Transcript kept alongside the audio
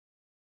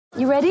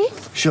You ready?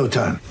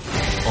 Showtime.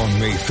 On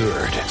May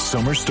 3rd,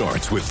 summer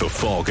starts with The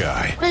Fall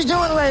Guy. Let's do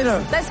it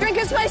later. Let's drink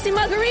a spicy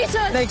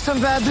margarita. Make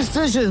some bad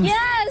decisions.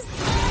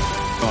 Yes.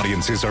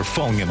 Audiences are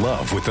falling in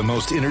love with the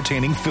most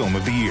entertaining film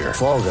of the year.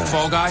 Fall Guy.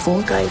 Fall Guy?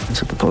 Fall Guy.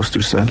 That's what the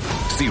poster said.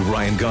 See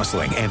Ryan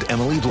Gosling and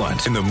Emily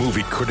Blunt in the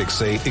movie critics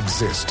say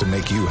exists to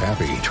make you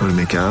happy. Trying to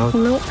make it out?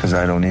 Nope. Because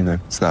I don't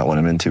either. It's not what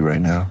I'm into right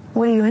now.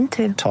 What are you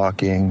into?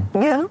 Talking.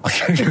 Yeah.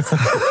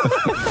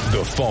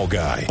 The Fall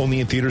Guy.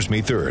 Only in theaters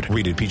May 3rd.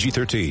 Rated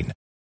PG-13.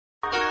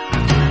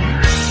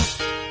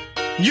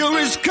 You're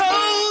as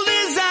cold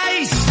as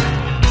ice.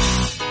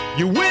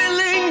 You're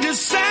willing to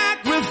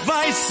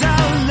sacrifice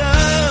our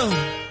love.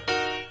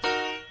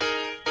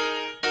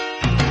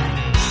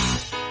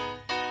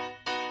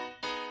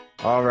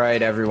 All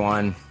right,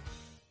 everyone.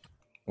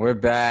 We're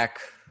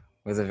back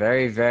with a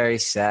very, very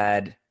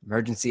sad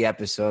emergency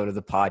episode of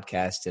the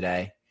podcast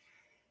today.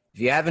 If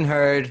you haven't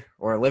heard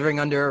or are living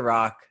under a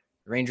rock,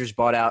 the Rangers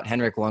bought out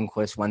Henrik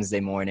Lundqvist Wednesday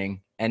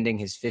morning, ending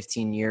his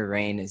 15-year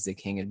reign as the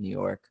King of New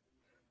York.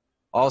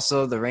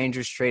 Also, the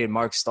Rangers traded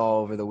Mark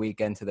Stahl over the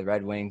weekend to the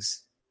Red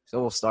Wings, so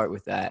we'll start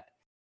with that.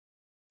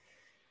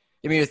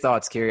 Give me your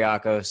thoughts,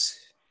 Kyriakos.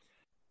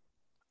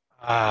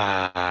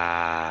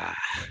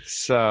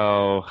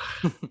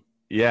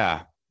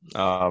 Yeah,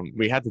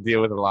 we had to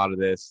deal with a lot of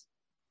this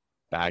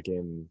back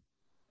in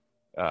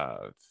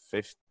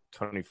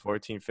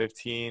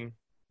 2014-15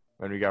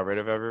 when we got rid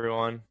of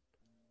everyone.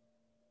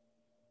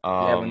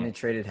 When they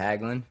traded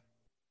Hagelin.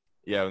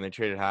 Yeah, when they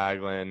traded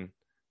Hagelin.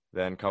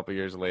 Then a couple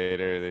years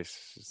later,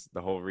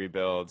 the whole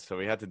rebuild. So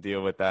we had to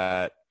deal with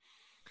that.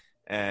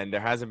 And there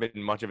hasn't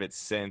been much of it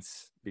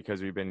since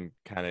because we've been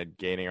kind of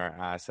gaining our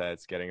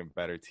assets, getting a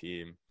better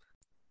team.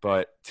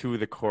 But two of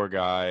the core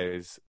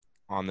guys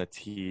on the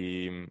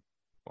team,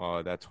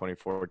 that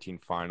 2014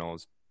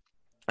 finals,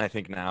 I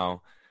think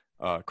now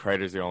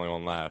Kreider's the only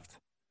one left.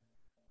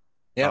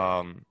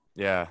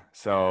 Yeah.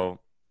 So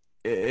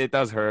it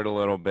does hurt a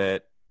little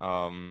bit.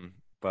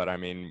 But I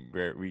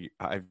mean,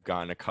 I've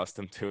gotten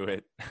accustomed to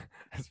it,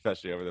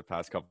 especially over the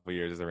past couple of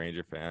years as a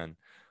Ranger fan.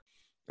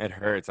 It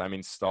hurts. I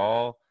mean,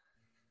 Stahl,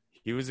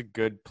 he was a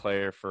good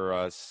player for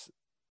us.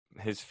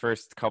 His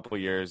first couple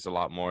of years, a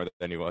lot more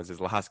than he was his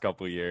last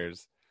couple of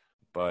years.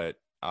 But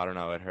I don't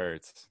know. It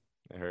hurts.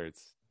 It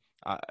hurts.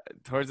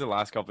 Towards the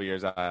last couple of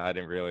years, I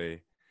didn't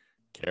really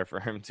care for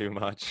him too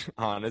much,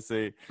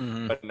 honestly.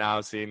 Mm-hmm. But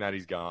now seeing that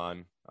he's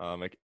gone,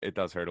 it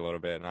does hurt a little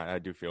bit. And I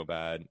do feel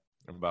bad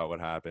about what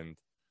happened.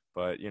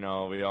 But,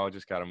 we all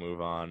just got to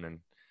move on and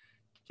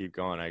keep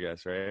going, I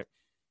guess, right?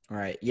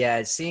 Right.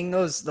 Yeah, seeing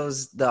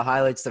the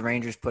highlights the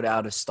Rangers put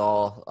out of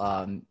Stahl,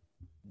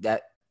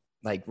 that,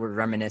 like, we're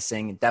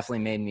reminiscing, it definitely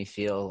made me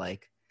feel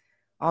like,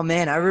 oh,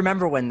 man, I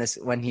remember when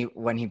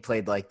he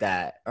played like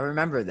that. I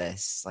remember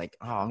this. Like,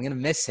 oh, I'm going to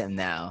miss him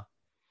now.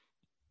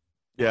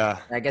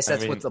 Yeah. I guess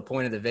that's what the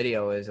point of the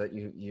video is, that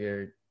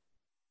you're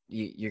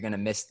going to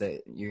miss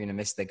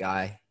the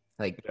guy.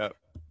 Like, yep.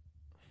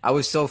 I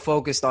was so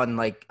focused on,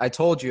 like I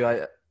told you,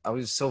 I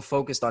was so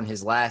focused on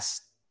his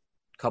last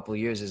couple of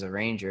years as a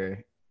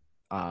Ranger.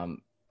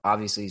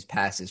 Obviously, he's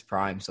past his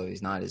prime, so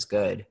he's not as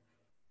good.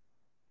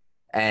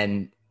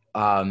 And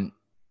I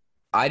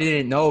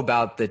didn't know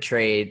about the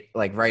trade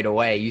like right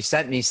away. You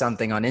sent me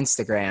something on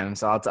Instagram,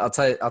 so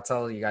I'll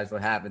tell you guys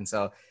what happened.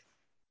 So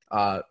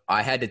I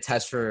had to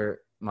test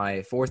for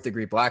my 4th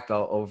degree black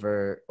belt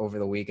over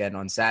the weekend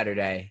on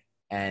Saturday,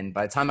 and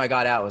by the time I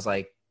got out, it was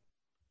like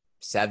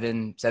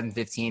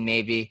 7:15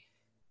 maybe,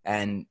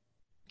 and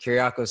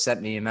Kyriakos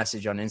sent me a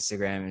message on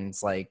Instagram, and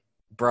it's like,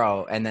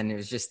 bro, and then it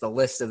was just the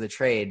list of the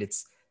trade.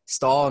 It's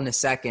Stahl in the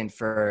second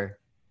for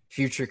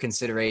future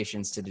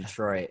considerations to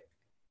Detroit.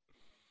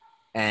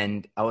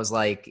 And I was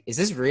like, is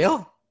this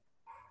real?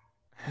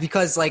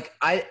 Because like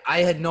I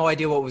had no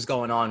idea what was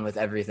going on with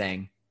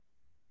everything,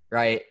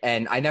 right?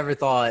 And I never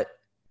thought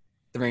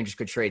the Rangers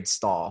could trade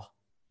Stahl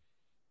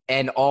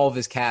and all of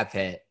his cap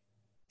hit.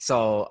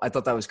 So I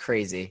thought that was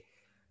crazy.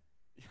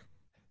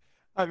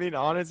 I mean,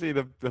 honestly,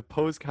 the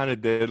post kind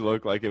of did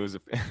look like it was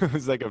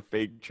like a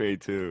fake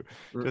trade too,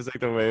 just like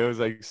the way it was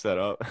like set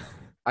up.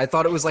 I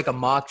thought it was like a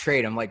mock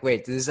trade. I'm like,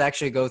 wait, did this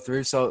actually go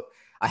through? So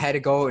I had to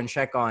go and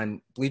check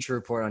on Bleacher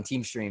Report on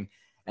Team Stream,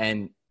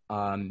 and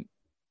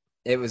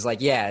it was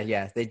like,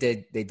 yeah, they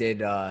did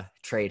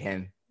trade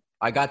him.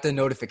 I got the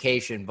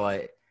notification,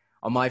 but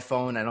on my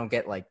phone, I don't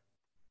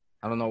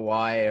know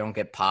why I don't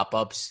get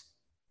pop-ups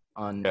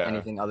on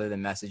anything other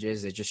than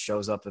messages. It just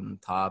shows up in the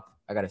top.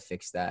 I got to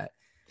fix that.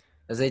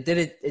 Because they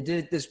did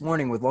it this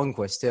morning with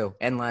Lundqvist too,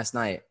 and last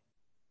night.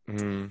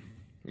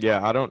 Yeah,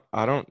 I don't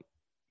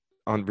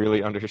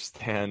really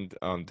understand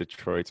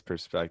Detroit's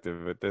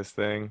perspective with this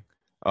thing.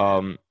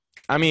 I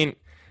mean,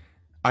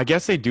 I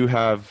guess they do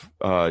have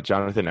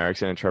Jonathan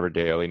Ericsson and Trevor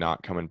Daley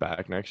not coming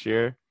back next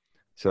year,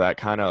 so that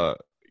kind of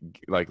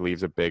like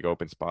leaves a big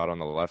open spot on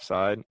the left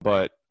side.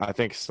 But I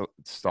think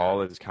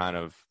Stahl is kind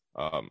of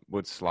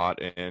would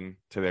slot in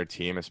to their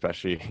team,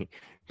 especially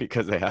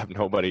because they have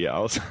nobody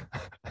else.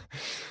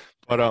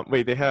 But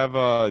wait, they have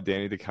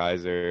Danny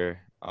DeKeyser,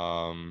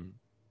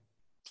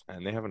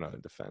 and they have another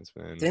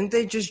defenseman. Didn't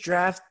they just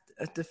draft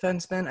a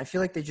defenseman? I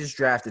feel like they just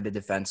drafted a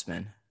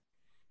defenseman.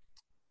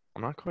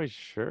 I'm not quite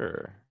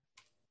sure,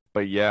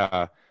 but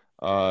yeah,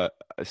 I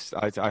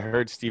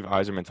heard Steve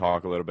Yzerman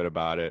talk a little bit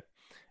about it,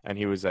 and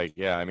he was like,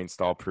 "Yeah, I mean,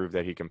 Stahl proved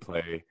that he can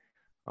play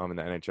in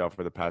the NHL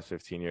for the past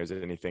 15 years,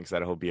 and he thinks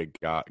that he'll be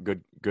a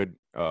good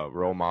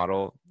role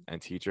model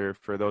and teacher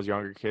for those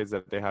younger kids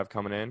that they have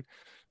coming in,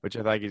 which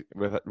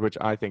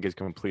I think is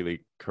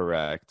completely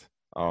correct."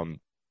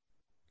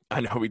 I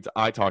know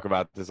I talk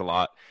about this a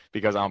lot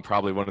because I'm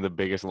probably one of the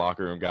biggest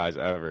locker room guys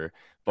ever,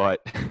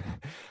 but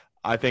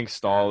I think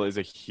Stahl is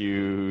a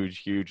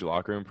huge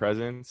locker room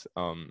presence.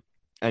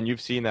 And you've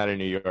seen that in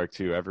New York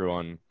too.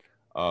 Everyone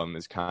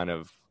is kind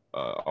of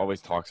always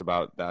talks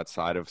about that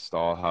side of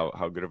Stahl,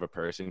 how good of a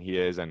person he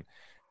is and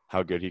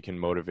how good he can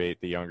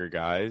motivate the younger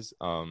guys.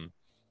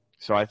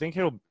 So I think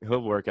he'll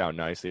work out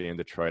nicely in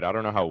Detroit. I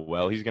don't know how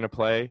well he's going to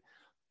play.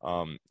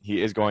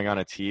 He is going on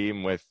a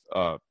team with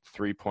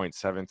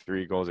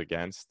 3.73 goals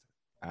against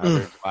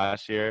average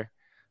last year.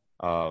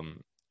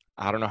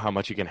 I don't know how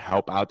much he can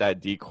help out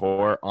that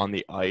D-core on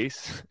the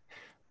ice,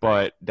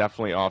 but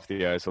definitely off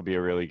the ice will be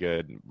a really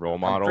good role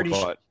model.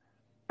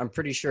 I'm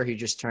pretty sure he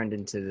just turned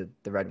into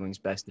the Red Wings'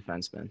 best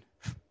defenseman.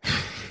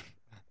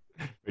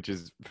 Which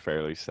is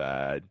fairly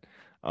sad.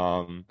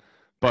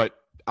 But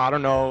I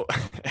don't know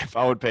if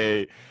I would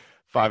pay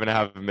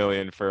 $5.5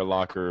 million for a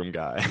locker room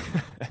guy.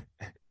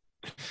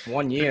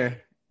 1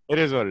 year. It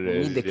is what it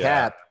is. Need the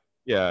cap.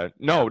 Yeah.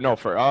 No,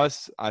 for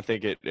us, I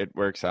think it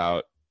works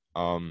out.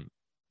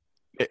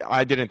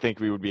 I didn't think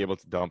we would be able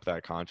to dump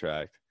that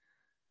contract.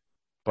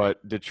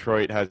 But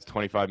Detroit has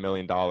 $25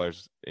 million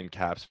in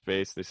cap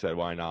space. They said,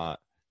 why not?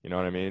 You know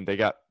what I mean? They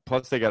got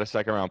a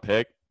second-round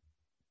pick.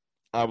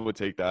 I would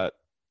take that.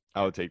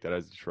 I would take that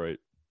as Detroit.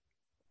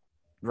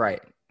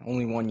 Right.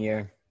 Only 1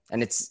 year.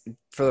 And it's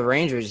for the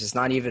Rangers, it's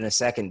not even a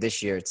second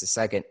this year. It's a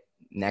second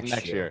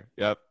next year.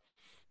 Yep.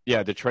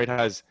 Yeah, Detroit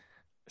has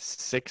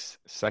 6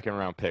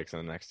 second-round picks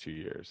in the next 2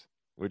 years,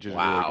 which is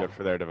really good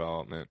for their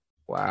development.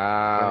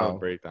 I don't know the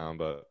breakdown,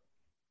 but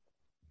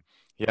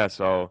yeah,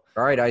 so.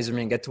 All right,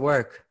 Yzerman, get to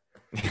work.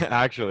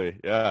 Actually,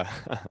 yeah.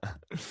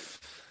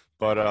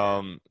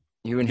 But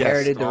you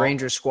inherited the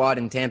Rangers squad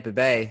in Tampa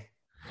Bay.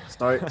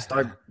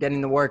 Start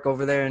getting to work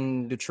over there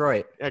in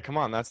Detroit. Yeah, come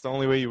on. That's the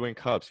only way you win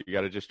cups. You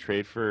got to just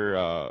trade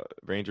for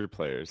Ranger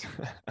players.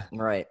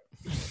 Right.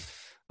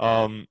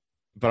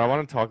 But I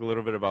want to talk a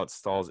little bit about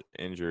Stahl's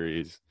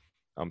injuries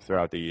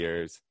throughout the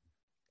years.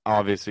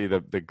 Obviously,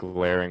 the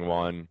glaring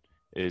one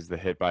is the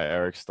hit by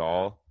Eric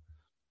Stahl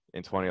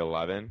in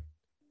 2011,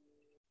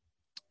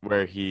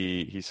 where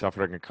he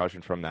suffered a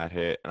concussion from that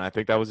hit. And I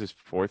think that was his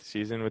 4th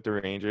season with the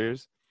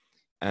Rangers.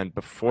 And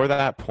before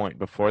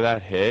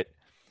that hit,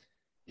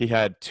 he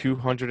had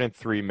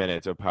 203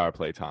 minutes of power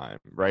play time,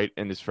 right,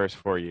 in his first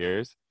 4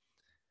 years.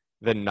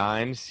 The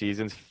 9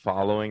 seasons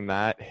following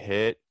that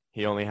hit,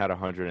 he only had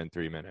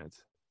 103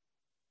 minutes.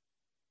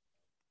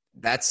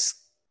 That's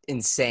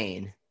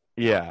insane.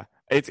 Yeah.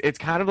 It's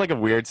kind of like a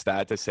weird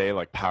stat to say,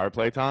 like, power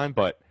play time,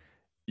 but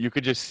you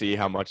could just see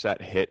how much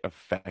that hit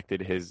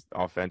affected his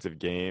offensive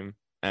game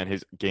and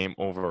his game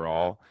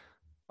overall,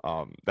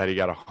 that he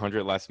got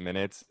 100 less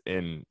minutes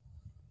in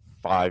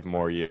 5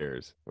 more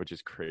years, which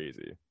is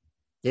crazy.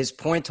 His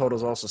point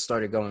totals also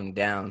started going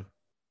down.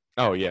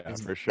 Oh, yeah,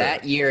 for sure.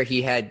 That year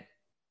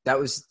that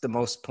was the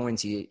most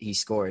points he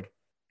scored.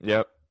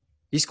 Yep.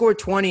 He scored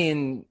 20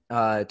 in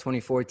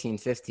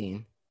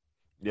 2014-15.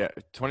 Yeah,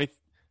 20.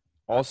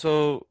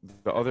 Also,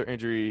 the other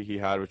injury he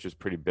had, which was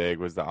pretty big,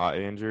 was the eye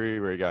injury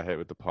where he got hit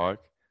with the puck.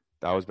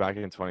 That was back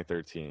in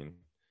 2013.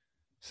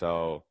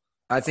 So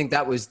I think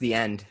that was the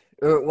end.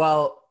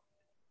 Well,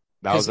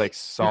 that was like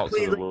salt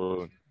to the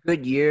wound.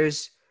 Good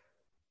years.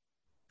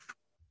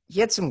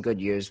 He had some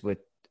good years with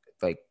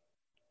like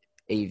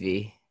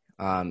AV.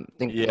 I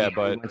think but he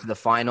went to the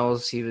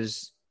finals. He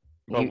was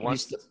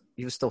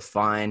still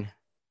fine.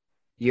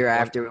 Year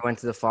after we went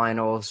to the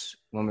finals,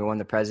 when we won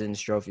the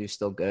President's Trophy, he was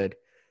still good.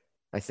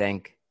 I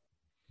think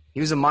he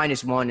was a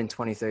 -1 in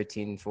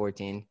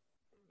 2013-14.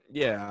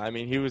 Yeah, I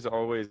mean, he was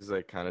always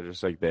like kind of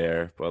just like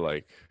there, but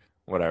like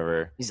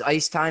whatever. His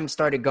ice time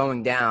started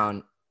going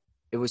down.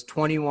 It was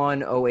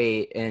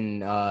 21-08 in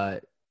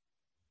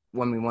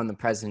when we won the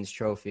President's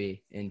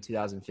Trophy in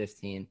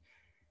 2015,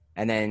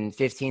 and then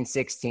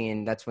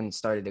 15-16. That's when it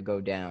started to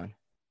go down.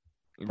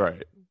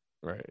 Right,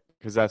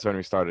 because that's when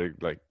we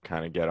started like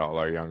kind of get all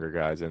our younger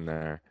guys in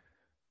there.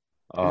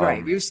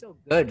 Right, we were still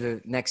good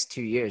the next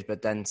 2 years,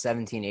 but then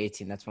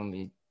 17-18, that's when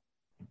we,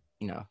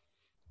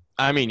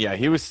 I mean, yeah,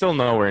 he was still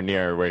nowhere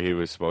near where he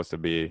was supposed to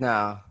be.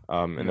 No.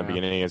 In the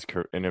beginning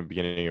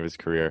of his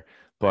career,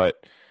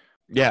 but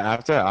yeah,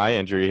 after that eye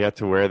injury, he had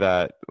to wear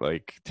that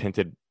like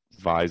tinted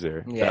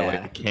visor that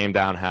like came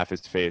down half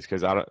his face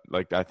because I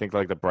think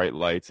the bright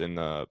lights in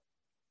the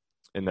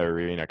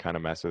arena kind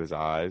of messed with his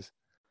eyes.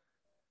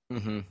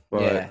 Mm-hmm.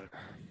 But,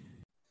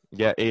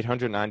 yeah,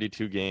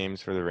 892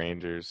 games for the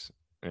Rangers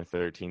in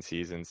 13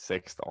 seasons,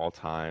 6th all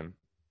time.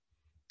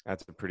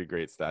 That's a pretty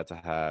great stat to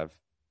have.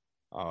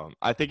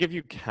 I think if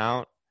you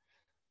count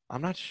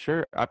I'm not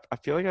sure. I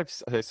feel like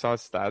I saw a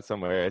stat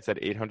somewhere. It said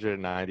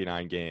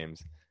 899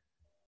 games.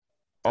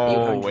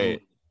 Oh,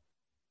 800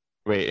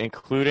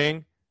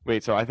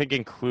 wait. So I think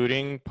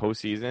including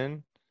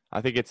postseason,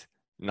 I think it's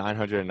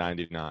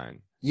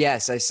 999.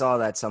 Yes, I saw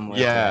that somewhere.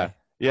 Yeah. Today.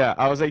 Yeah.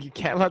 I was like, you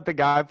can't let the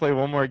guy play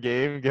one more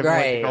game, give him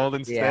like Right, a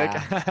golden stick,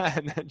 yeah.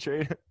 and then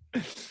trade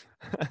him.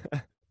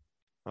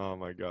 Oh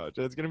my God.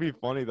 It's gonna be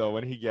funny though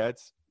when he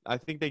gets. I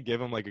think they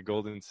give him like a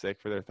golden stick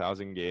for their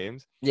 1,000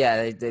 games. Yeah,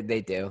 they do.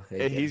 They do.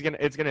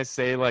 It's gonna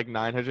say like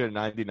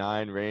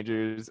 999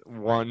 Rangers,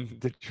 1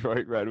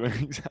 Detroit Red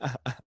Wings.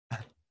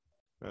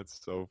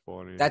 That's so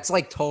funny. That's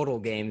like total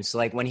games.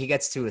 Like when he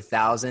gets to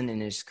 1,000 in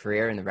his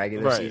career in the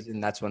regular Right. season,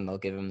 that's when they'll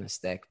give him the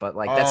stick. But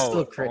like that's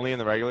still only in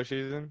the regular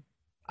season.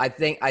 I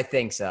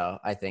think so.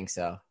 I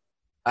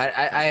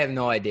have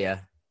no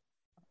idea.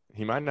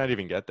 He might not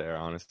even get there,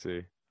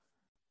 honestly.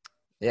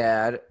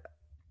 Yeah,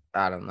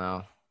 I don't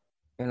know.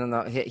 I don't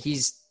know.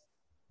 He's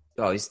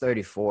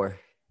 34. I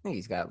think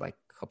he's got like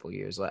a couple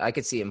years left. I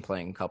could see him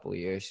playing a couple of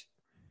years.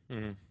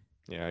 Mm-hmm.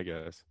 Yeah, I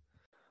guess.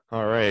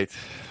 All right.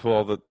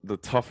 Well, the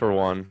tougher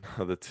one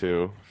of the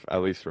two,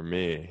 at least for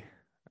me,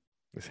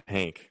 is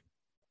Hank.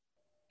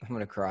 I'm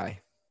gonna cry.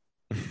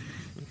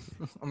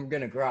 I'm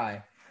gonna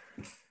cry.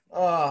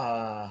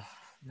 Oh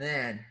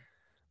man.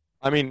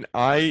 I mean,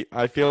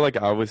 I feel like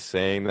I was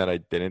saying that I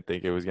didn't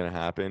think it was gonna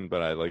happen,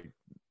 but I like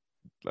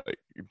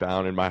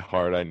down in my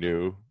heart, I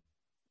knew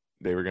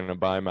they were gonna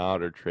buy him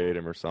out or trade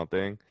him or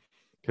something,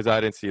 because I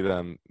didn't see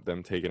them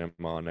taking him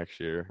on next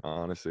year,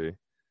 honestly.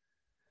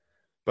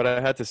 But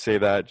I had to say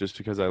that just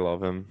because I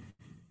love him.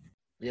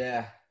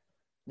 Yeah.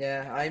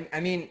 I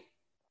mean,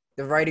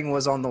 the writing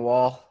was on the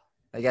wall,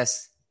 I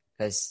guess,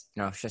 because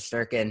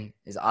Shesterkin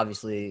is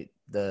obviously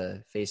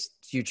the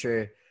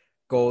future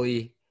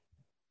goalie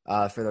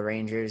for the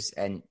Rangers,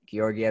 and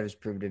Georgiev has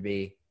proved to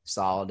be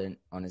solid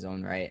on his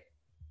own right.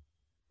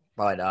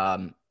 But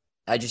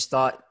I just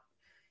thought,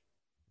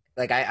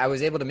 like, I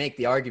was able to make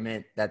the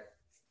argument that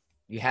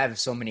you have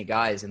so many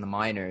guys in the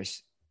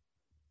minors.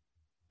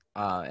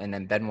 And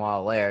then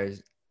Benoit Allaire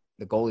is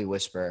the goalie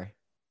whisperer.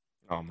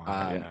 Oh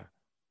my, yeah.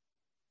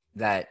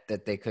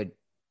 That they could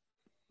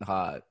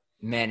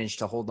manage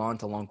to hold on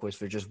to Lundqvist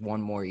for just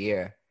one more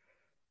year.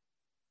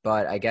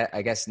 But I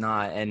guess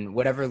not. And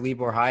whatever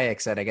Libor Hayek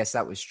said, I guess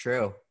that was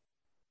true.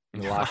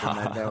 In the locker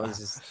room, that was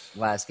his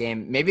last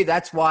game. Maybe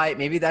that's why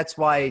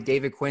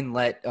David Quinn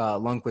let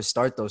Lundqvist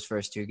start those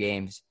first 2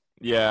 games.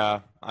 Yeah,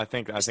 I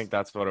think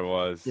that's what it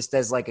was. Just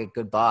as like a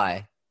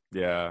goodbye.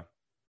 Yeah.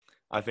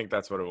 I think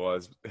that's what it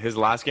was. His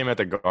last game at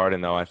the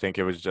Garden, though, I think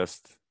it was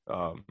just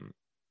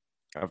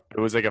it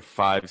was like a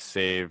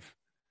 5-save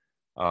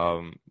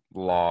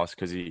loss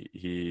because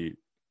he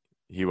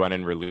went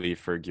in relief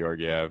for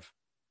Georgiev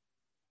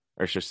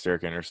or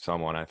Shesterkin or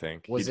someone. I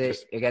think was he it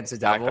just against the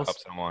backed Devils? up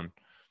someone.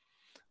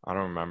 I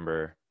don't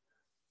remember,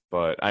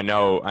 but I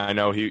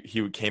know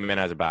he came in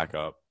as a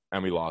backup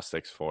and we lost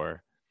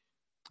 6-4.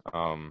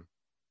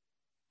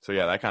 So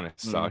yeah, that kind of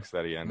sucks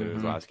that he ended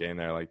his last game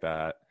there like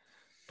that,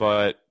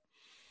 but.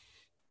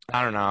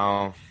 I don't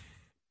know.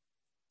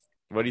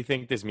 What do you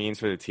think this means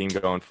for the team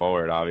going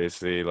forward?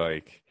 Obviously,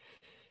 like,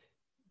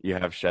 you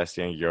have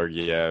Shesty and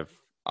Georgiev.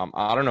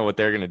 I don't know what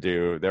they're going to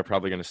do. They're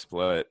probably going to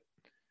split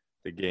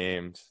the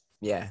games.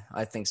 Yeah,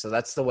 I think so.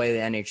 That's the way the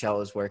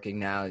NHL is working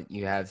now.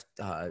 You have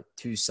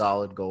 2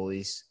 solid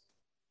goalies.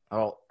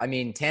 Oh, I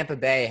mean, Tampa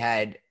Bay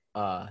had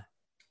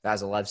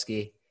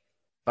Vasilevsky,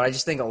 but I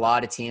just think a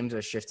lot of teams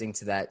are shifting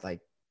to that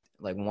like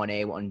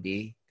 1A,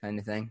 1B kind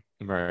of thing.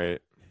 Right.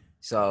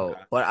 So,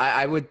 but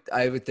I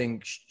would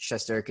think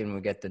Shesterkin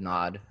would get the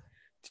nod.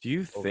 Do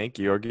you think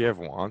Georgiev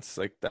wants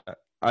like that?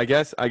 I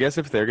guess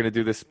if they're gonna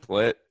do the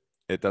split,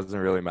 it doesn't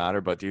really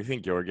matter. But do you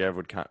think Georgiev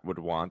would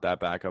want that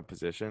backup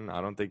position?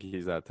 I don't think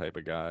he's that type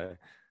of guy.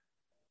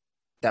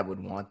 That would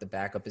want the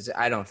backup position.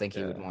 I don't think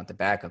he would want the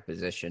backup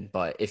position.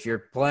 But if you're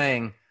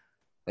playing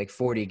like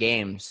 40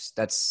 games,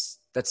 that's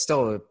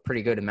still a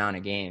pretty good amount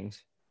of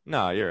games.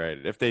 No, you're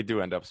right. If they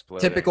do end up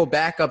splitting. Typical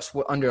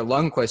backups under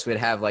Lundqvist would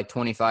have like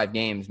 25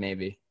 games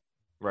maybe.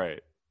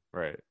 Right.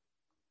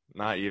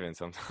 Not even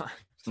sometimes.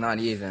 Not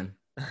even.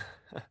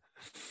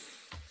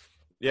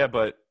 Yeah,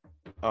 but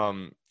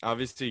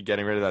obviously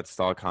getting rid of that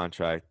Stahl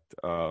contract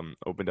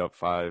opened up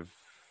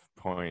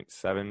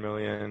 $5.7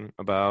 million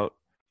about.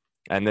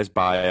 And this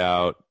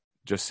buyout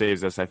just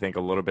saves us, I think,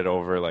 a little bit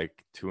over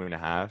like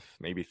 2.5,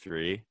 maybe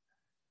 3.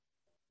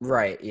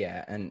 Right,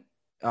 yeah. And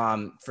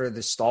for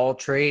the Stahl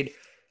trade,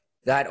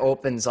 that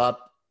opens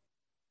up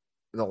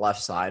the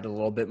left side a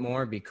little bit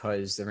more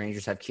because the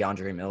Rangers have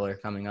Keandre Miller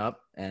coming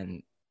up,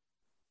 and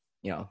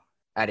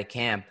at a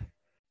camp,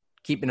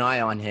 keep an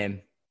eye on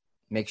him.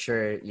 Make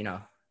sure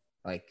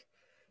like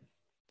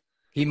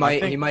he might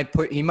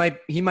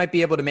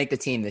be able to make the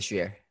team this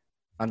year.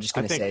 I'm just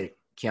gonna say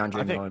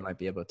Keandre Miller might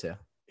be able to.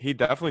 He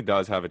definitely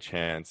does have a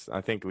chance.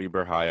 I think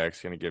Libor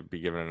Hayek's gonna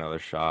be given another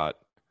shot,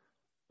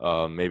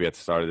 maybe at the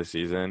start of the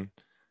season.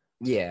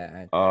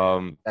 Yeah.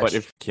 But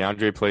if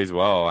Keandre plays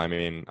well, I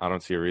mean, I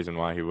don't see a reason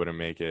why he wouldn't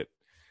make it.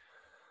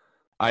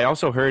 I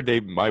also heard they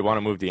might want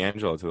to move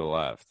D'Angelo to the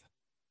left.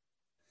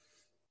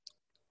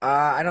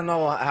 I don't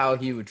know how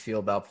he would feel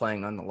about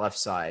playing on the left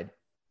side.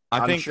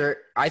 I think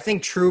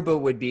Trouba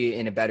would be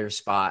in a better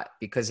spot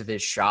because of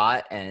his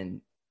shot,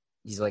 and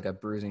he's like a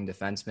bruising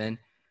defenseman.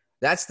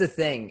 That's the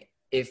thing.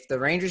 If the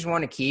Rangers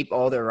want to keep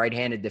all their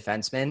right-handed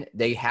defensemen,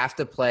 they have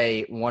to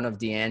play one of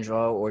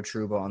D'Angelo or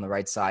Trouba on the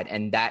right side,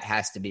 and that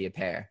has to be a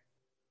pair.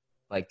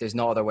 Like, there's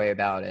no other way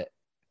about it,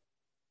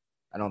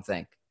 I don't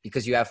think.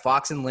 Because you have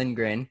Fox and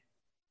Lindgren.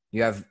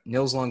 You have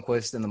Nils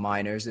Lundqvist in the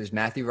minors. There's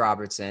Matthew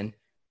Robertson.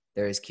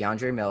 There's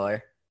Keandre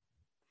Miller.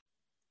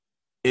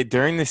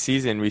 During the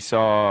season, we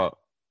saw,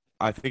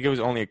 I think it was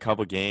only a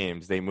couple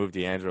games, they moved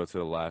D'Angelo to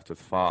the left with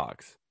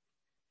Fox.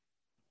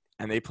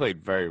 And they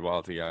played very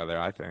well together,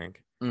 I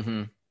think.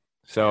 Mm-hmm.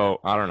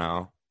 So, I don't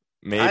know.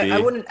 Maybe. I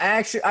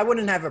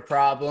wouldn't have a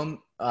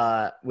problem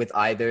with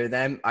either of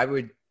them.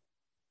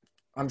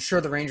 I'm sure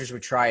the Rangers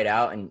would try it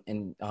out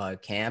in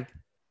camp.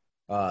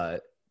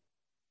 Put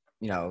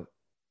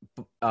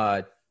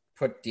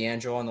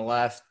D'Angelo on the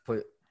left,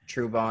 put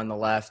Trouba on the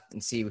left,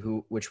 and see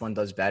which one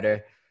does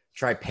better.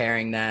 Try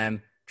pairing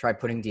them. Try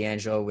putting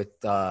D'Angelo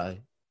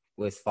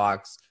with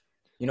Fox.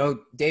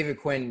 David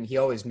Quinn, he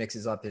always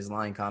mixes up his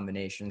line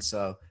combinations,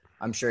 so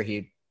I'm sure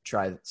he'd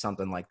try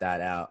something like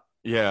that out.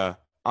 Yeah.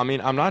 I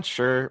mean, I'm not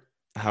sure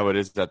how it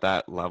is at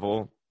that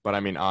level, but I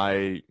mean,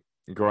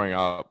 growing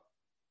up,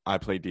 I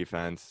played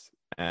defense,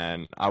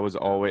 and I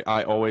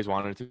always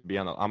wanted to be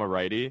I'm a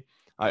righty.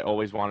 I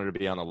always wanted to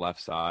be on the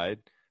left side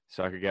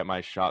so I could get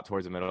my shot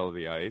towards the middle of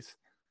the ice.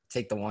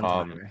 Take the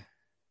one-timer.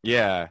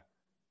 Yeah.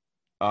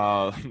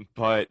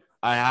 But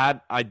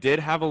I did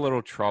have a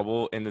little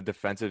trouble in the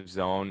defensive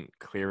zone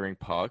clearing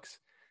pucks,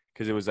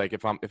 because it was like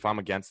if I'm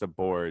against the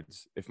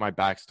boards, if my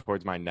back's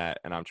towards my net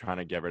and I'm trying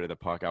to get rid of the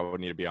puck, I would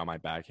need to be on my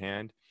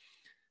backhand.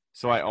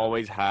 So I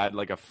always had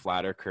like a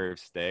flatter curved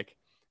stick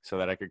so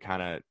that I could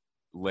kind of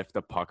lift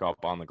the puck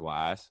up on the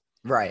glass.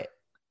 Right.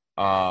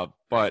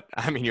 But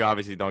I mean, you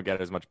obviously don't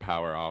get as much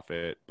power off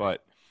it.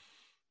 But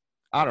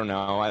I don't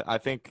know. I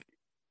think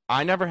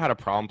I never had a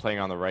problem playing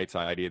on the right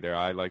side either.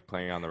 I like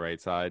playing on the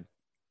right side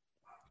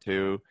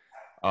too.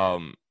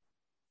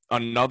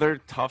 Another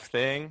tough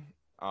thing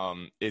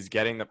is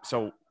getting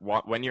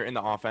when you're in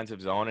the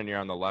offensive zone and you're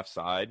on the left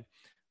side,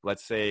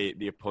 let's say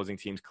the opposing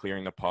team's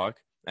clearing the puck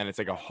and it's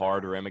like a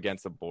hard rim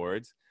against the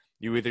boards,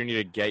 you either need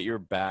to get your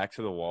back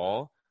to the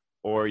wall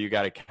or you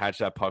got to catch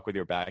that puck with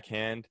your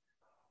backhand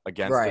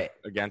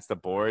against the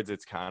boards.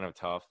 It's kind of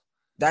tough.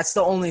 That's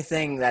the only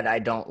thing that I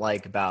don't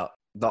like about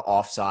the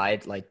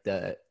offside, like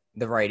the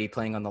righty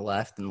playing on the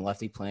left and the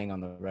lefty playing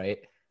on the right.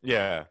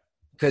 Yeah.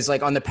 Because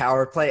like on the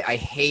power play, I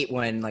hate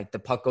when like the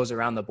puck goes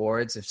around the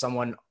boards. If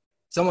someone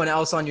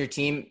else on your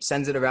team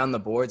sends it around the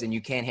boards and you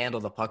can't handle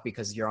the puck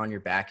because you're on your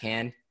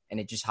backhand and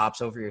it just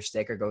hops over your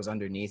stick or goes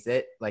underneath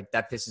it, like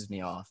that pisses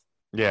me off.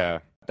 Yeah.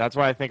 That's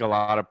why I think a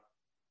lot of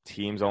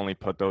teams only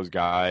put those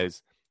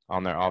guys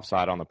on their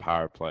offside on the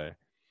power play.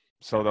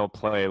 So they'll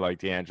play like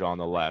D'Angelo on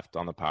the left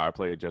on the power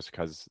play just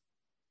because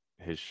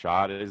his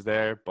shot is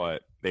there,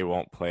 but they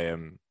won't play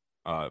him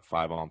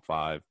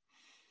 5-on-5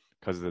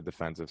 because of the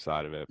defensive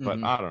side of it.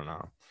 But I don't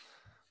know.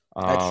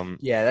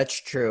 That's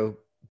true.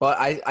 But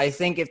I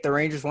think if the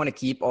Rangers want to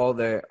keep all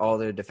their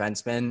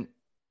defensemen,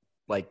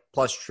 like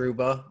plus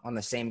Trouba on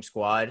the same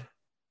squad,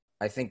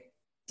 I think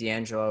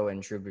D'Angelo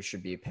and Trouba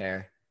should be a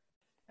pair.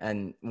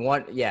 And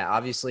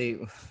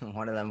obviously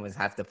one of them would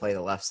have to play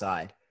the left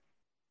side.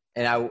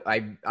 And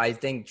I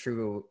think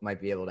Trouba might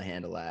be able to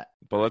handle that.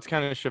 But let's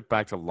kind of shift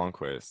back to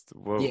Lundqvist.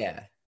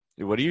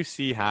 What do you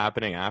see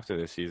happening after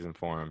this season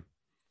for him?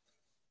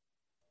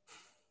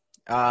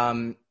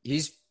 I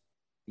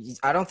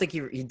don't think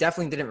he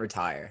definitely didn't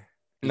retire.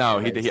 No,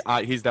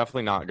 he's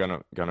definitely not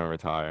gonna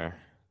retire.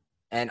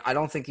 And I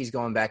don't think he's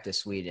going back to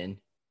Sweden.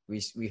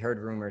 We heard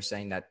rumors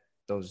saying that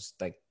those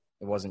like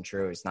it wasn't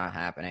true. It's not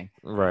happening.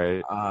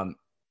 Right.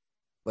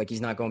 Like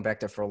he's not going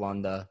back to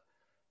Frölunda.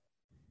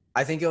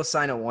 I think he'll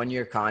sign a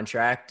 1-year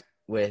contract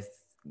with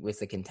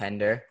a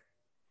contender.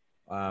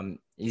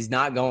 He's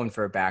not going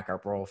for a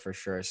backup role for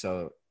sure.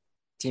 So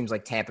teams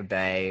like Tampa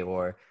Bay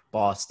or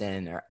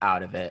Boston are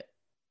out of it.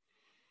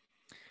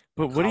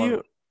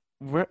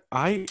 But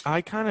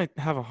I kind of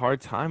have a hard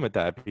time with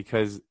that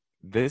because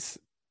this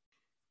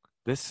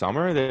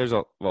summer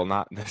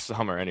not this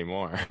summer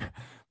anymore,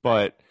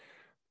 but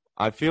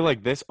I feel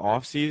like this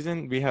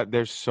offseason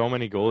there's so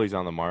many goalies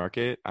on the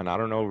market and I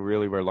don't know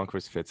really where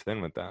Lundqvist fits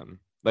in with them.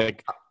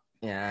 Like,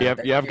 yeah,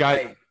 you have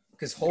guys right,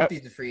 because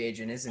Holtby's a free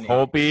agent, isn't he?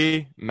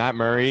 Holtby, Matt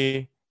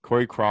Murray,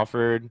 Corey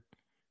Crawford.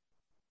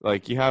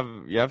 Like you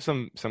have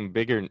some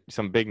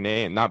big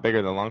name, not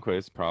bigger than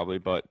Lundqvist probably,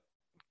 but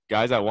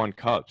guys that won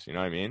cups. You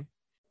know what I mean?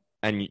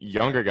 And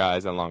younger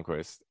guys than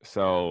Lundqvist.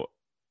 So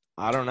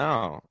I don't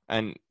know.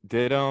 And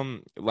did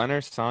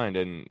Leonard signed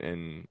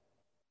in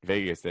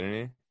Vegas, didn't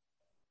he?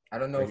 I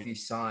don't know if he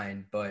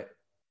signed, but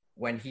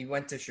when he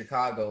went to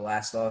Chicago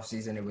last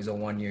offseason, it was a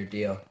 1-year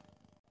deal.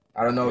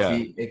 I don't know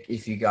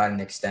if he got an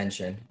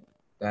extension.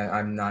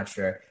 I'm not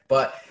sure.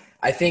 But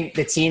I think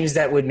the teams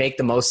that would make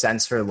the most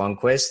sense for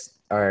Lundqvist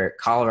are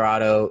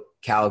Colorado,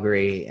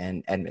 Calgary,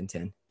 and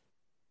Edmonton.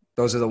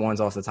 Those are the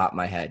ones off the top of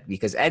my head.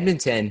 Because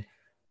Edmonton,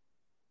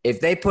 if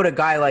they put a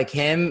guy like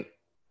him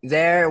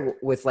there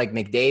with like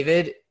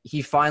McDavid,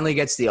 he finally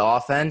gets the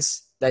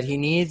offense that he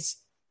needs.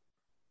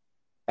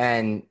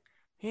 And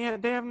Yeah,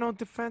 they have no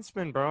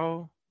defenseman,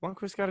 bro.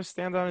 Lundqvist got to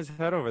stand on his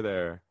head over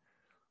there.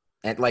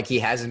 like he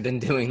hasn't been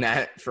doing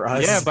that for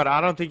us. Yeah, but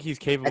I don't think he's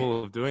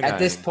capable of doing that at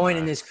this point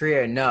in his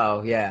career.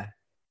 No, yeah.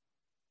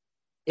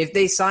 If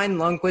they sign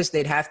Lundqvist,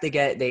 they'd have to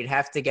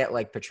get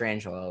like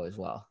Pietrangelo as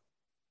well.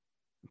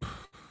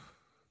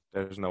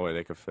 There's no way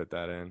they could fit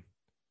that in.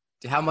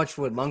 How much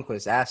would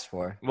Lundqvist ask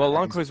for? Well,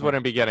 Lundqvist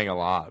wouldn't be getting a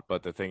lot,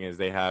 but the thing is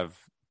they have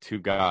two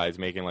guys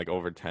making like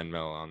over 10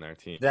 mil on their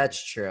team.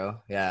 That's true.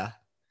 Yeah.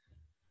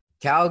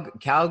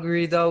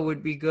 Calgary though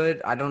would be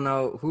good. I don't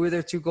know who are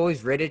their two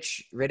goalies,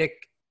 Riddick,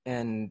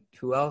 and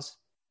who else?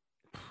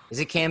 Is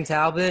it Cam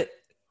Talbot?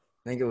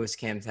 I think it was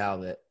Cam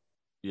Talbot.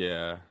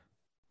 Yeah.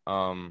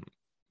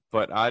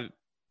 But I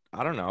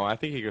don't know. I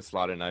think he could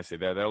slot in nicely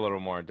there. They're a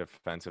little more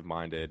defensive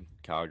minded,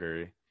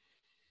 Calgary.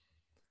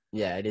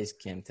 Yeah, it is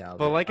Cam Talbot.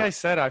 But like I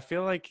said, I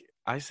feel like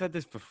I said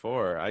this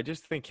before. I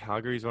just think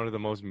Calgary is one of the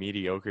most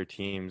mediocre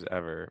teams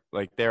ever.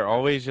 Like they're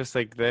always just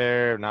like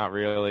there, not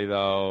really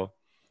though.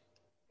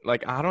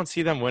 Like I don't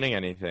see them winning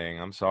anything.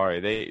 I'm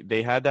sorry.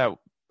 They had that.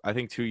 I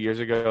think 2 years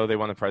ago they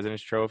won the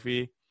President's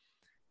Trophy,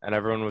 and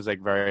everyone was like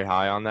very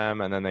high on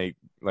them. And then they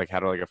like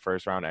had like a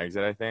first round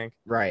exit, I think.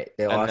 Right.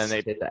 They lost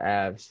to the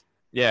Avs.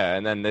 Yeah,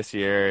 and then this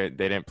year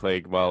they didn't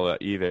play well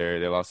either.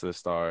 They lost to the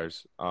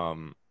Stars.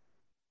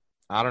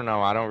 I don't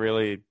know. I don't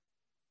really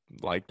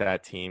like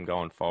that team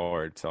going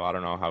forward, so I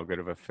don't know how good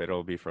of a fit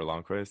it'll be for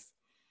Lundqvist.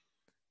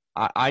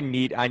 I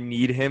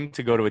need him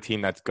to go to a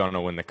team that's gonna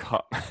win the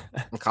cup.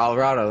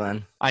 Colorado,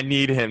 then. I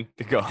need him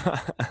to go.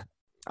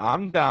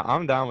 I'm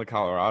down with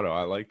Colorado.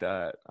 I like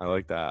that.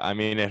 I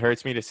mean, it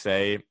hurts me to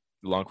say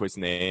Lundqvist's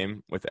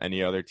name with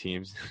any other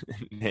team's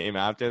name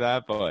after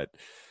that, but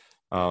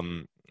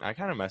I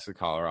kind of mess with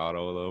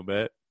Colorado a little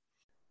bit.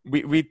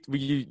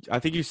 I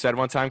think you said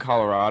one time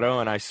Colorado,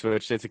 and I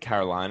switched it to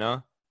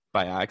Carolina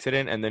by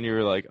accident, and then you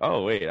were like,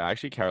 "Oh wait,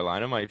 actually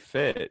Carolina might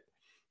fit,"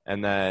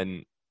 and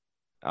then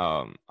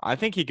I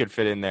think he could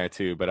fit in there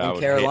too. But I would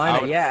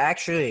Carolina, yeah,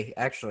 actually,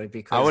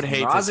 because I would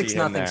hate to see him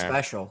nothing there.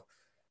 Special.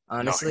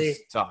 Honestly, no, he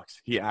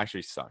sucks. He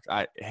actually sucks.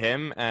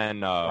 Him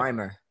and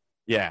Reimer.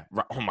 Yeah.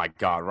 Oh my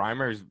God,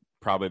 Reimer is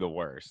probably the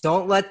worst.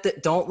 Don't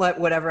let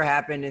whatever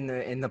happened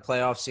in the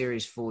playoff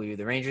series fool you.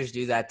 The Rangers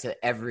do that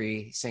to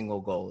every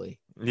single goalie.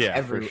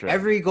 Yeah, for sure.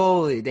 Every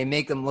goalie, they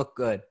make them look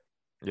good.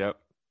 Yep.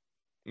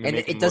 And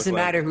it doesn't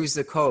matter who's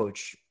the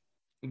coach.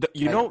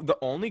 The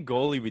only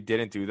goalie we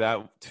didn't do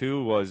that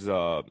to was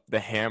the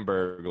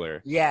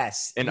Hamburglar.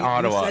 Yes. In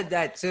Ottawa. You said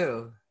that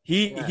too.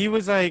 He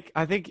was like,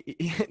 I think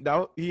he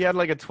had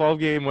like a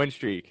 12-game win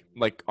streak,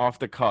 like off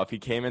the cuff. He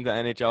came into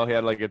NHL, he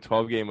had like a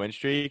 12-game win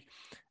streak,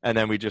 and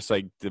then we just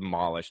like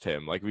demolished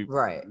him. Like we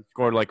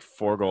scored like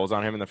 4 goals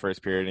on him in the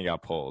first period and he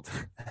got pulled.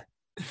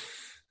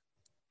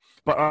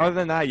 But other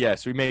than that,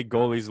 yes, we made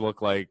goalies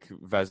look like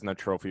Vezina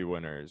Trophy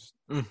winners.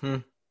 Mm-hmm.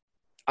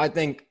 I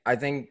think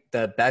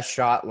the best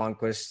shot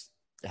Lundqvist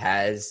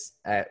has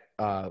at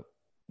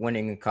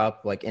winning a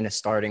cup, like in a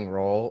starting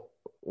role,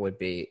 would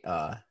be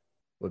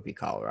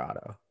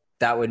Colorado.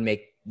 That would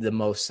make the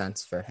most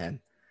sense for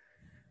him.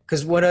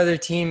 Because what other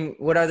team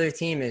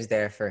is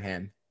there for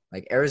him?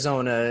 Like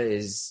Arizona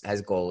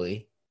has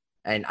goalie,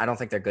 and I don't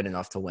think they're good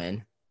enough to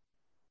win.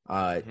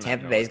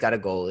 Tampa Bay's got a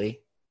goalie.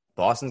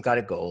 Boston's got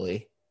a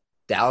goalie.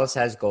 Dallas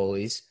has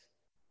goalies.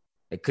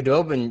 Like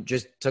Khudobin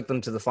just took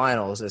them to the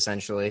finals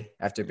essentially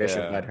after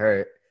Bishop got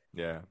hurt.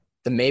 Yeah.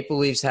 The Maple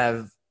Leafs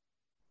have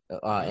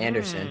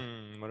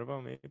Anderson. What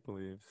about Maple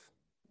Leafs?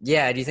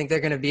 Yeah, do you think they're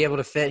going to be able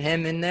to fit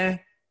him in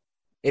there?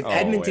 If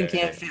Edmonton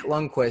can't fit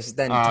Lundqvist,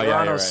 then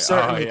Toronto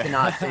certainly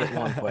cannot fit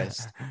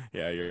Lundqvist.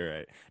 Yeah,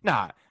 you're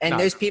right.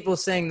 There's people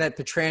saying that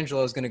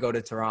Pietrangelo is going to go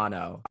to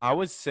Toronto. I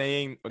was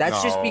saying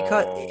that's just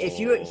because if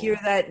you hear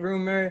that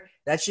rumor,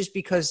 that's just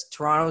because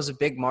Toronto is a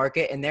big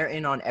market and they're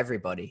in on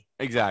everybody.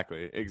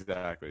 Exactly.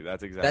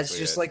 That's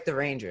just it. Like the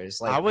Rangers.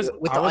 Like with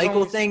the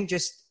Eichel thing,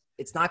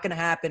 it's not going to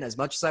happen. As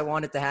much as I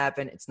want it to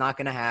happen, it's not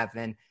going to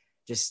happen.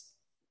 Just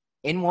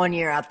in one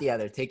year, out the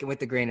other. Take it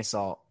with a grain of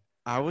salt.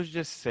 I was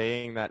just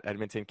saying that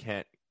Edmonton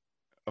can't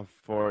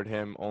afford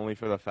him only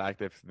for the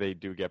fact if they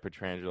do get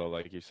Pietrangelo,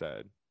 like you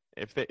said.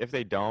 If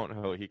they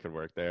don't, he could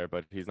work there,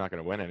 but he's not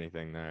going to win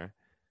anything there.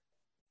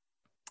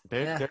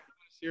 They're a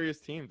serious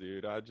team,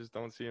 dude. I just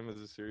don't see him as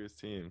a serious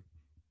team.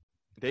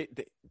 They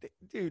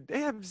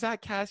have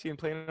Zach Kassian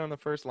playing on the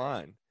first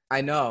line.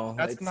 I know.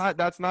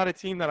 That's not a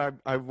team that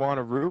I want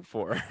to root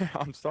for.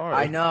 I'm sorry.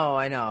 I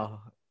know.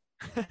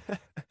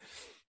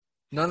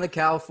 None of the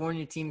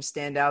California teams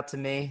stand out to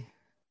me.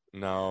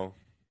 No.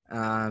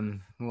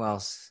 Who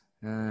else?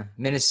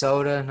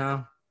 Minnesota,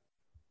 no.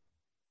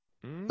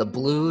 The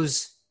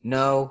Blues,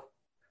 no.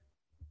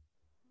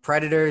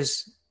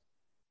 Predators.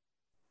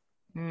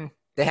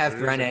 They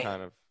have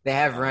Rene. They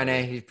have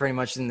Rene. He's pretty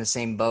much in the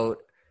same boat.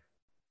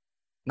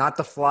 Not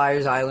the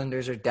Flyers,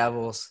 Islanders, or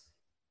Devils.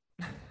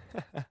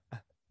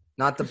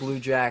 Not the Blue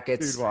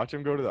Jackets. Dude, watch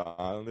him go to the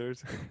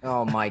Islanders.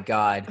 Oh, my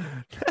God.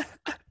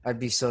 I'd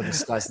be so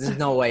disgusted. There's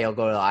no way he'll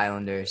go to the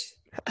Islanders.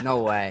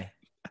 No way.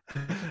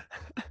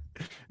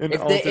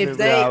 If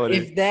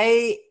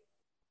they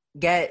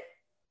get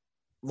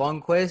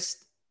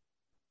Lundqvist,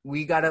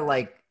 we got to,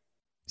 like,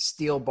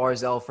 steal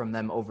Barzell from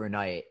them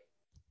overnight.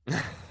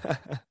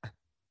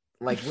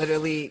 Like,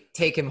 literally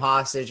take him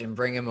hostage and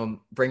bring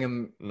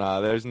him.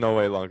 Nah, there's no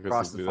way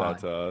Lundqvist will do that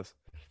to us.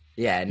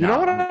 Yeah, You know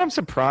what? I'm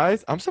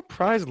surprised. I'm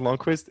surprised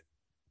Lundqvist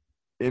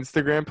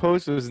Instagram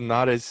post was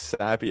not as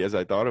sappy as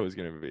I thought it was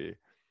going to be.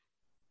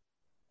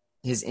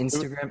 His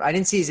Instagram? I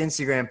didn't see his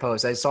Instagram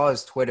post. I saw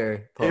his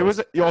Twitter post. It was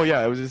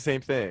it was the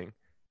same thing.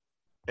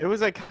 It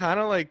was like kind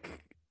of like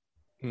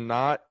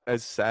not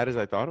as sad as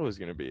I thought it was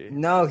going to be.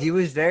 No, he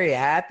was very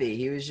happy.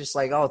 He was just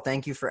like, "Oh,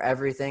 thank you for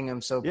everything.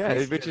 I'm so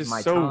which is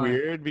so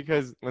weird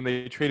because when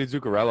they traded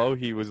Zuccarello,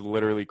 he was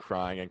literally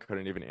crying and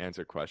couldn't even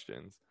answer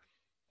questions.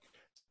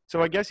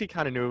 So I guess he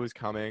kind of knew it was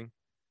coming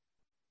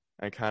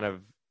and kind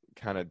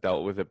of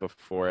dealt with it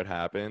before it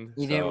happened.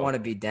 He didn't want to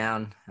be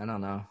down. I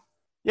don't know.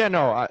 Yeah,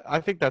 no,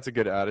 I think that's a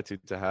good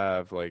attitude to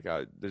have. Like,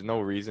 there's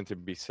no reason to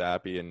be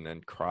sappy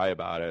and cry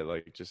about it.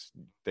 Like, just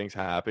things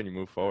happen, you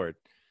move forward.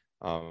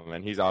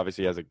 And he's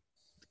obviously has a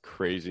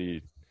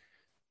crazy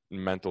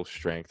mental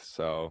strength.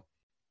 So,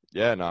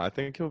 yeah, no, I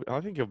think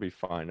he'll be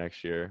fine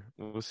next year.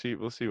 We'll see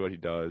what he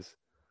does.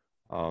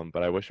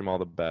 But I wish him all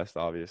the best,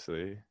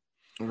 obviously.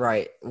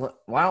 Right.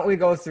 Why don't we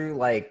go through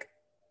like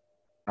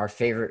our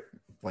favorite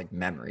like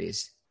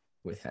memories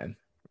with him?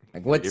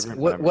 Like what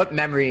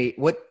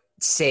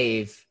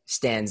save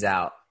stands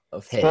out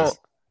of his? Well,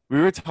 we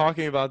were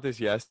talking about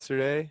this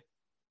yesterday,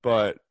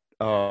 but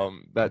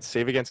that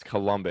save against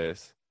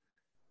Columbus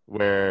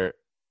where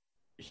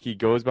he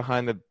goes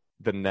behind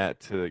the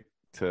net to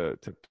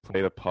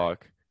play the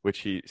puck, which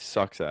he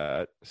sucks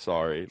at.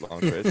 Sorry,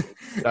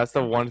 Lundqvist. That's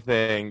the one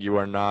thing you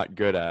are not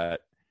good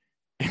at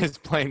is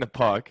playing the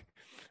puck.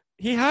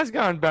 He has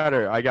gotten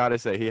better, I gotta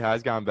say. He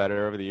has gotten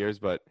better over the years,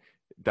 but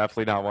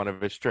definitely not one of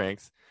his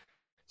strengths.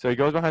 So he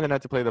goes behind the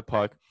net to play the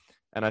puck,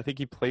 and I think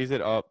he plays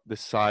it up the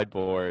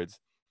sideboards,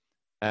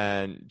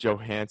 and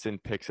Johansson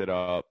picks it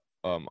up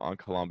on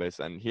Columbus,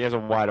 and he has a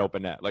wide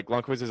open net. Like,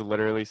 Lundqvist is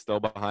literally still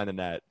behind the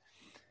net.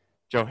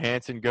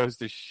 Johansson goes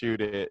to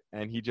shoot it,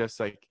 and he just,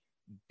 like,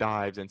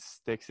 dives and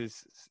sticks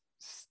his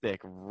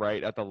stick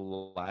right at the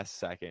last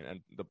second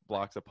and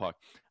blocks the puck.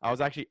 I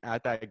was actually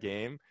at that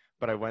game,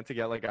 but I went to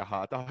get like a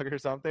hot dog or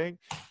something,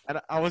 and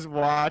I was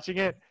watching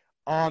it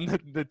on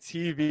the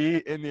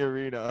TV in the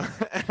arena,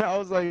 and I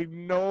was like,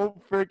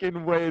 no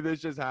freaking way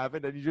this just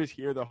happened, and you just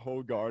hear the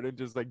whole garden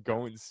just like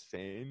go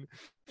insane.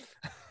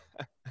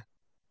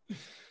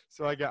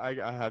 So I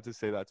have to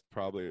say that's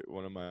probably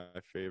one of my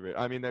favorite.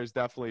 I mean, there's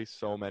definitely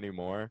so many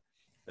more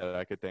that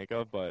I could think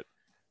of, but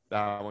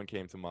that one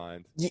came to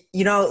mind.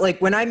 You know,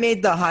 like when I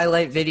made the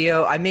highlight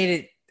video, I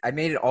made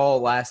it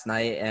all last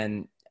night,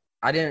 and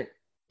I didn't.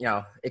 You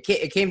know, it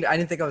came. I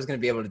didn't think I was going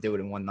to be able to do it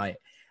in one night.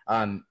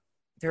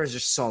 There was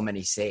just so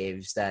many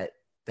saves that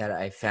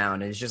I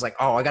found. And it's just like,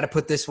 oh, I got to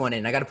put this one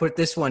in. I got to put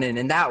this one in,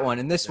 and that one,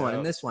 and this one,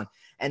 and this one.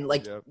 And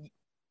like,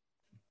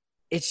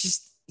 it's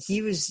just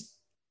he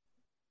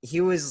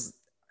was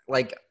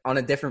like on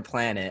a different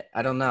planet.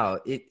 I don't know.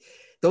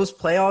 Those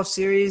playoff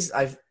series.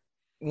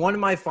 One of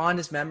my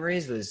fondest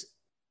memories was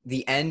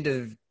the end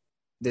of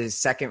the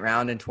second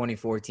round in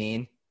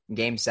 2014,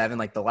 Game 7.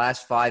 Like the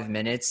last 5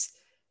 minutes.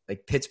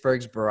 Like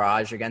Pittsburgh's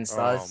barrage against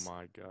us. Oh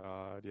my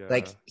God! Yeah.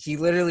 Like he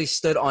literally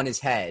stood on his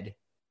head,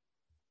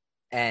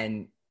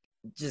 and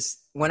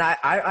just when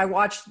I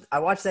watched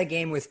that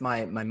game with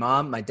my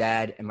mom, my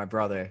dad, and my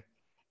brother,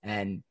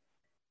 and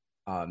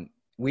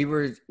we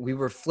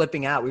were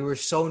flipping out. We were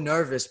so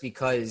nervous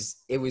because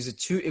it was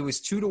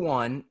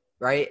 2-1,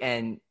 right?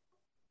 And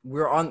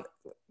we're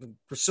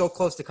so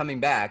close to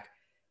coming back,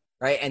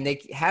 right? And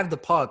they have the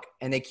puck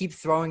and they keep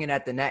throwing it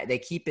at the net. They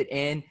keep it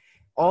in.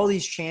 All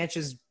these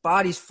chances,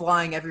 bodies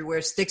flying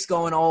everywhere, sticks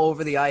going all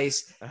over the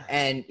ice,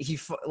 and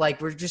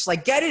we're just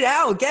like, get it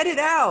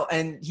out,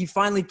 and he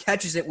finally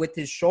catches it with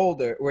his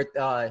shoulder, with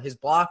his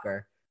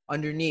blocker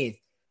underneath.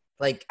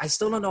 Like, I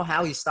still don't know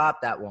how he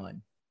stopped that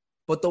one,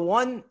 but the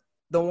one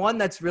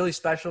that's really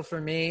special for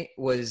me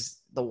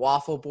was the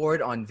waffle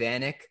board on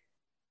Vanek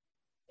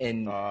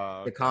in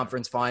the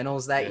conference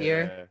finals that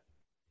year.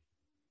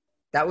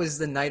 That was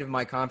the night of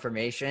my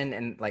confirmation,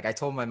 and like I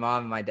told my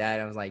mom and my dad,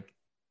 I was like,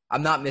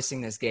 I'm not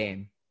missing this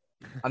game.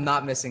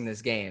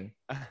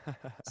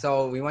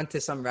 So we went to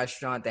some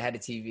restaurant. They had a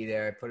TV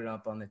there. I put it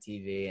up on the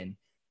TV, and,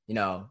 you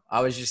know,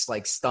 I was just,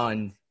 like,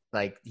 stunned.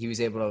 Like, he was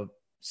able to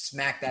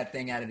smack that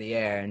thing out of the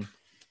air and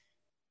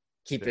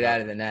keep it out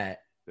of the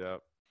net. Yeah.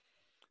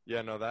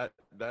 Yeah, no, that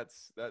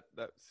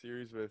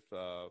series with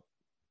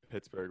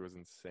Pittsburgh was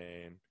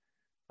insane.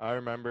 I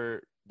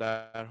remember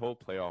that whole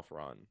playoff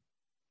run.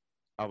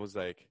 I was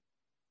like,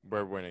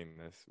 we're winning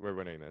this.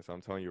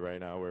 I'm telling you right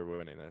now, we're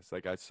winning this.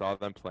 Like, I saw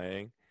them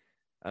playing,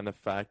 And the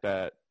fact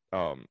that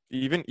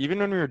even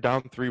when we were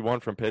down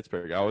 3-1 from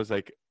Pittsburgh, I was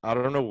like, I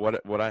don't know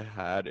what I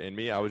had in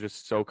me. I was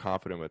just so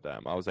confident with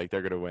them. I was like,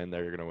 they're gonna win,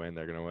 they're gonna win,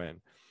 they're gonna win.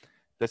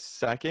 The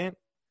second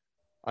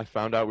I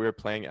found out we were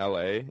playing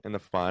LA in the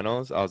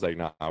finals, I was like,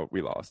 nah,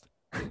 we lost.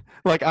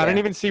 Like, I didn't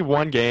even see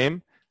one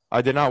game.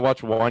 I did not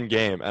watch one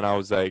game, and I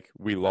was like,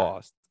 we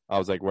lost. I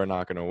was like, we're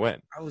not gonna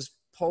win. I was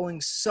pulling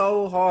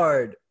so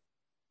hard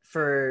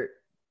for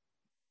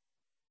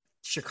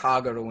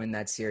Chicago to win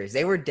that series.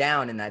 They were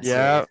down in that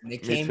series. And they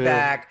came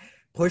back,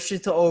 pushed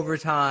it to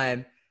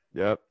overtime.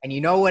 Yep. And you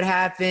know what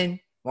happened?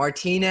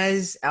 Alec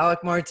Martinez.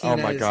 Oh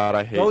my God,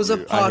 I hate throws a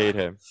you. puck I hate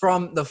him.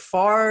 from the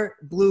far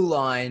blue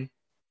line,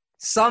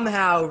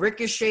 somehow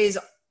ricochets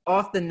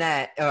off the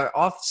net or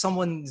off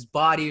someone's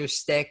body or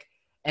stick,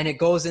 and it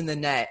goes in the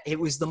net. It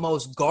was the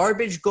most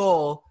garbage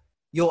goal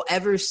you'll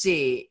ever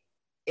see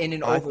in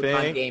an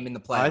overtime game in the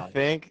playoffs. I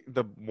think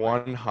the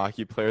one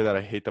hockey player that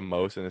I hate the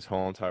most in this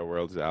whole entire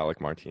world is Alec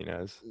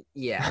Martinez.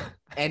 Yeah,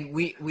 and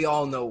we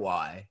all know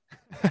why.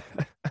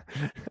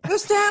 The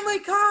Stanley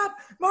Cup,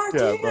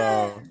 Martinez. Yeah,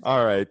 bro.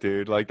 All right,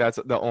 dude. Like, that's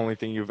the only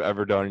thing you've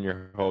ever done in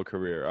your whole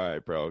career. All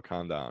right, bro,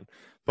 calm down.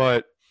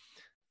 But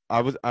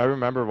I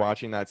remember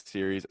watching that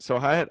series. So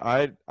I had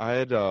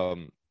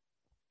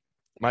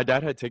my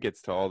dad had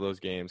tickets to all those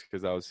games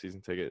because I was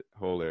season ticket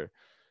holder.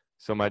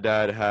 So my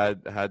dad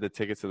had the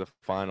tickets to the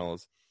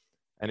finals,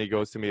 and he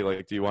goes to me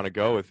like, "Do you want to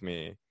go with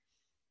me?"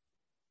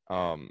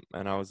 And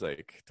I was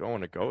like, "Do I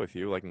want to go with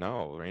you?" Like,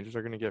 no, Rangers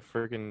are gonna get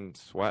freaking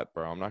swept,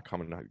 bro. I'm not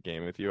coming to the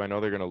game with you. I know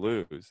they're gonna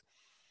lose.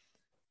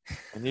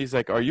 And he's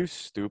like, "Are you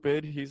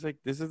stupid?" He's like,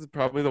 "This is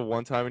probably the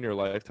one time in your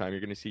lifetime you're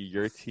gonna see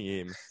your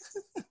team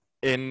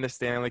in the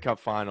Stanley Cup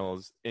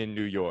Finals in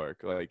New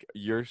York. Like,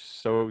 you're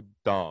so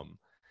dumb."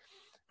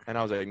 And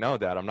I was like, "No,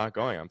 Dad, I'm not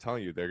going. I'm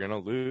telling you, they're gonna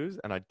lose,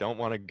 and I don't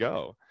want to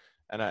go."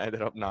 And I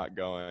ended up not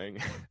going,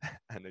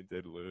 and they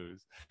did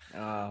lose.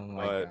 Oh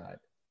my God.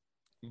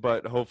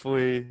 But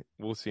hopefully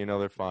we'll see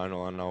another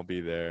final, and I'll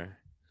be there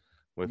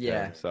with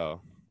him.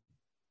 So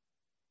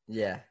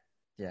yeah,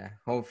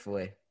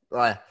 hopefully.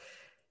 The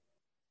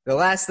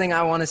last thing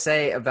I want to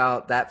say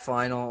about that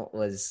final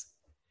was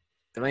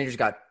the Rangers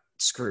got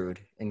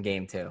screwed in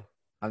Game 2.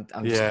 I'm just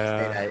gonna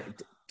say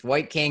that.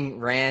 Dwight King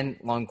ran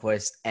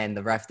Lundqvist, and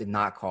the ref did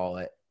not call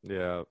it.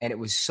 Yeah, and it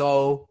was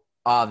so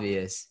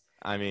obvious.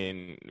 I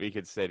mean, we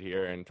could sit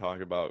here and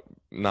talk about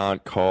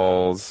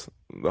non-calls,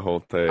 the whole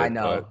thing. I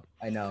know.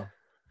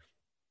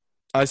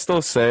 I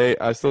still say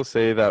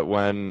that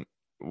when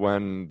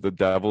the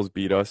Devils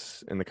beat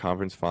us in the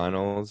conference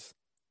finals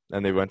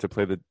and they went to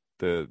play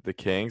the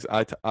Kings,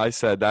 I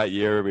said that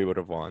year we would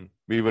have won.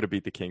 We would have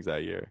beat the Kings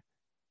that year.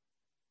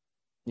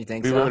 You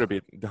think we so? would have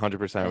beat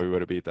 100%. We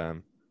would have beat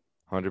them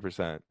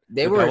 100%.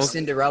 They were a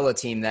Cinderella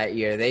team that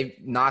year. They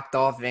knocked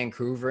off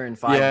Vancouver in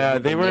 5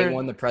 games. They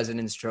won the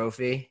President's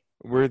Trophy.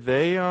 Were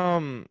they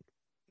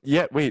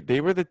they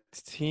were the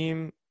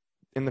team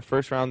in the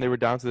first round. They were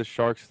down to the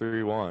Sharks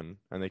 3-1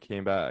 and they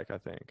came back, I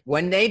think.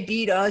 When they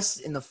beat us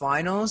in the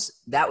finals,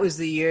 that was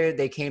the year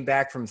they came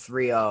back from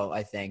 3-0,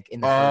 I think,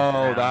 in the first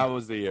round. That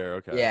was the year.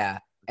 Okay. Yeah,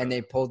 and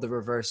they pulled the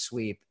reverse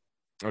sweep.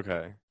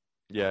 Okay.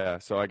 Yeah,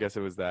 so I guess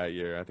it was that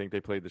year. I think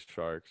they played the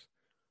Sharks.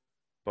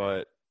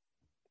 But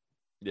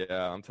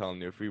yeah, I'm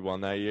telling you, if we won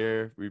that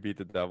year, we beat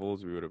the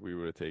Devils, we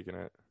would have taken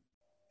it.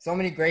 So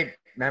many great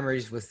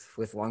memories with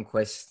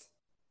Lundqvist.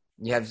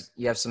 You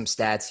have some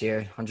stats here,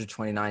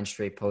 129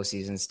 straight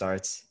postseason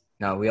starts.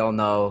 Now, we all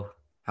know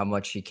how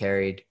much he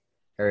carried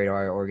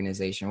our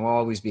organization. We'll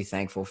always be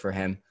thankful for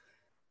him.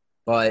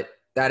 But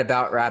that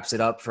about wraps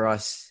it up for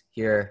us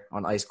here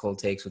on Ice Cold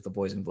Takes with the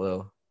Boys in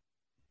Blue.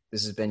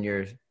 This has been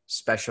your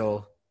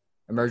special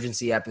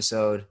emergency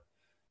episode.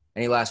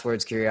 Any last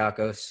words,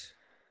 Kyriakos?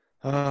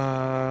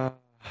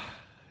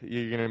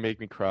 You're going to make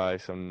me cry,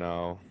 so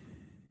no.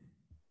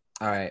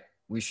 All right.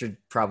 We should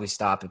probably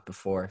stop it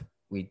before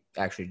we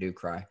actually do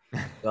cry.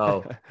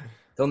 So,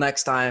 till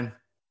next time.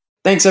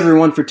 Thanks,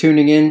 everyone, for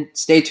tuning in.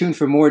 Stay tuned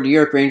for more New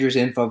York Rangers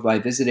info by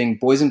visiting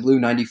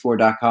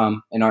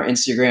boysinblue94.com and our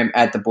Instagram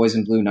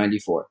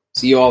 @theboysinblue94.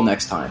 See you all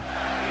next time.